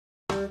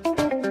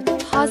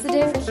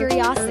positive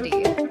curiosity.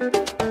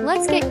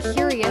 Let's get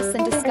curious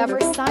and discover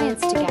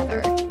science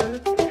together.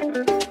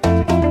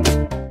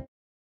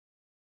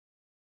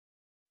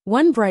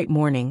 One bright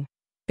morning,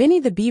 Benny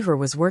the beaver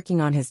was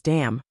working on his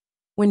dam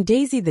when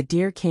Daisy the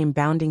deer came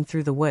bounding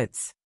through the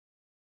woods.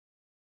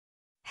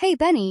 Hey,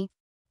 Benny,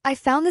 I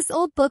found this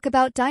old book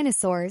about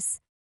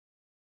dinosaurs.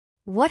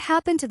 What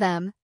happened to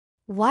them?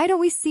 Why don't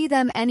we see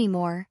them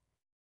anymore?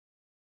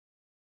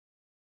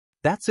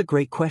 That's a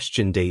great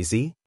question,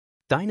 Daisy.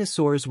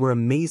 Dinosaurs were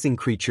amazing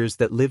creatures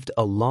that lived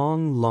a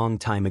long, long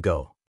time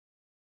ago.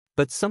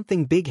 But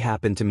something big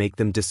happened to make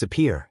them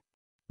disappear.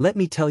 Let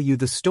me tell you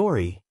the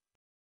story.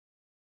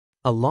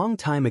 A long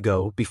time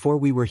ago, before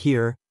we were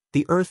here,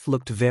 the Earth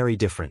looked very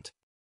different.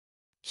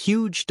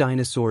 Huge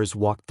dinosaurs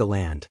walked the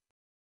land.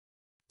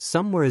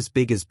 Some were as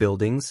big as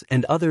buildings,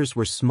 and others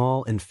were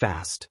small and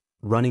fast,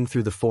 running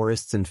through the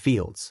forests and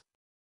fields.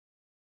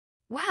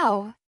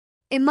 Wow!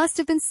 It must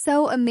have been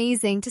so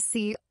amazing to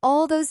see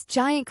all those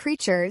giant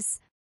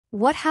creatures.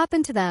 What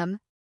happened to them?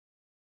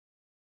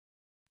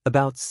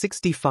 About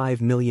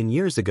 65 million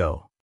years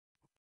ago,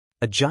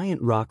 a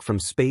giant rock from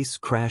space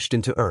crashed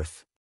into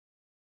Earth.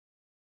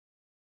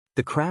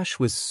 The crash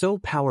was so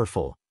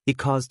powerful, it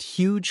caused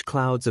huge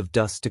clouds of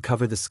dust to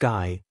cover the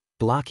sky,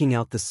 blocking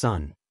out the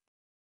sun.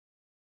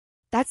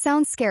 That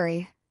sounds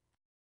scary.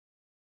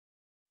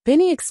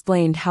 Benny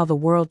explained how the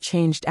world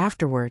changed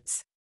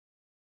afterwards.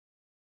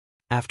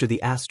 After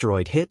the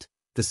asteroid hit,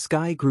 the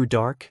sky grew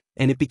dark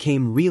and it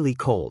became really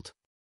cold.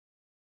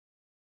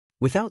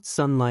 Without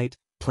sunlight,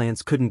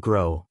 plants couldn't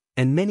grow,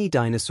 and many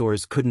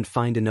dinosaurs couldn't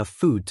find enough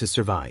food to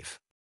survive.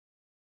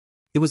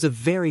 It was a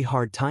very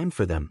hard time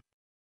for them.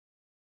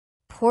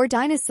 Poor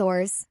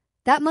dinosaurs.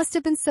 That must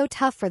have been so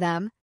tough for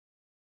them.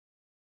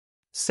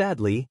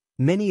 Sadly,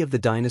 many of the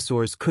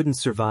dinosaurs couldn't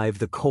survive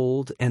the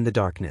cold and the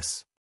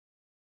darkness.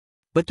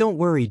 But don't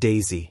worry,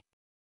 Daisy.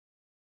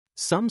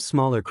 Some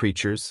smaller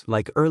creatures,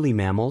 like early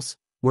mammals,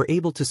 were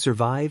able to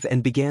survive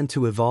and began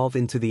to evolve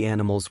into the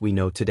animals we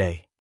know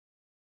today.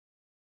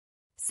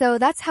 So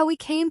that's how we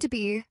came to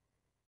be.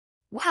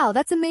 Wow,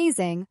 that's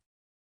amazing.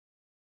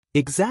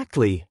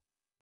 Exactly.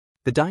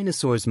 The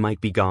dinosaurs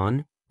might be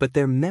gone, but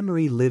their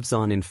memory lives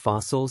on in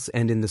fossils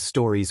and in the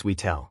stories we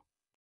tell.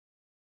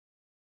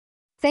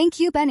 Thank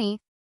you, Benny.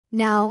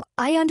 Now,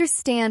 I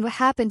understand what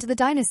happened to the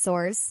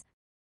dinosaurs.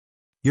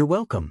 You're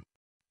welcome.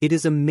 It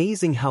is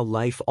amazing how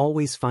life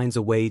always finds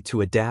a way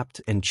to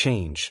adapt and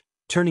change,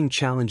 turning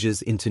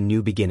challenges into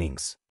new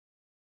beginnings.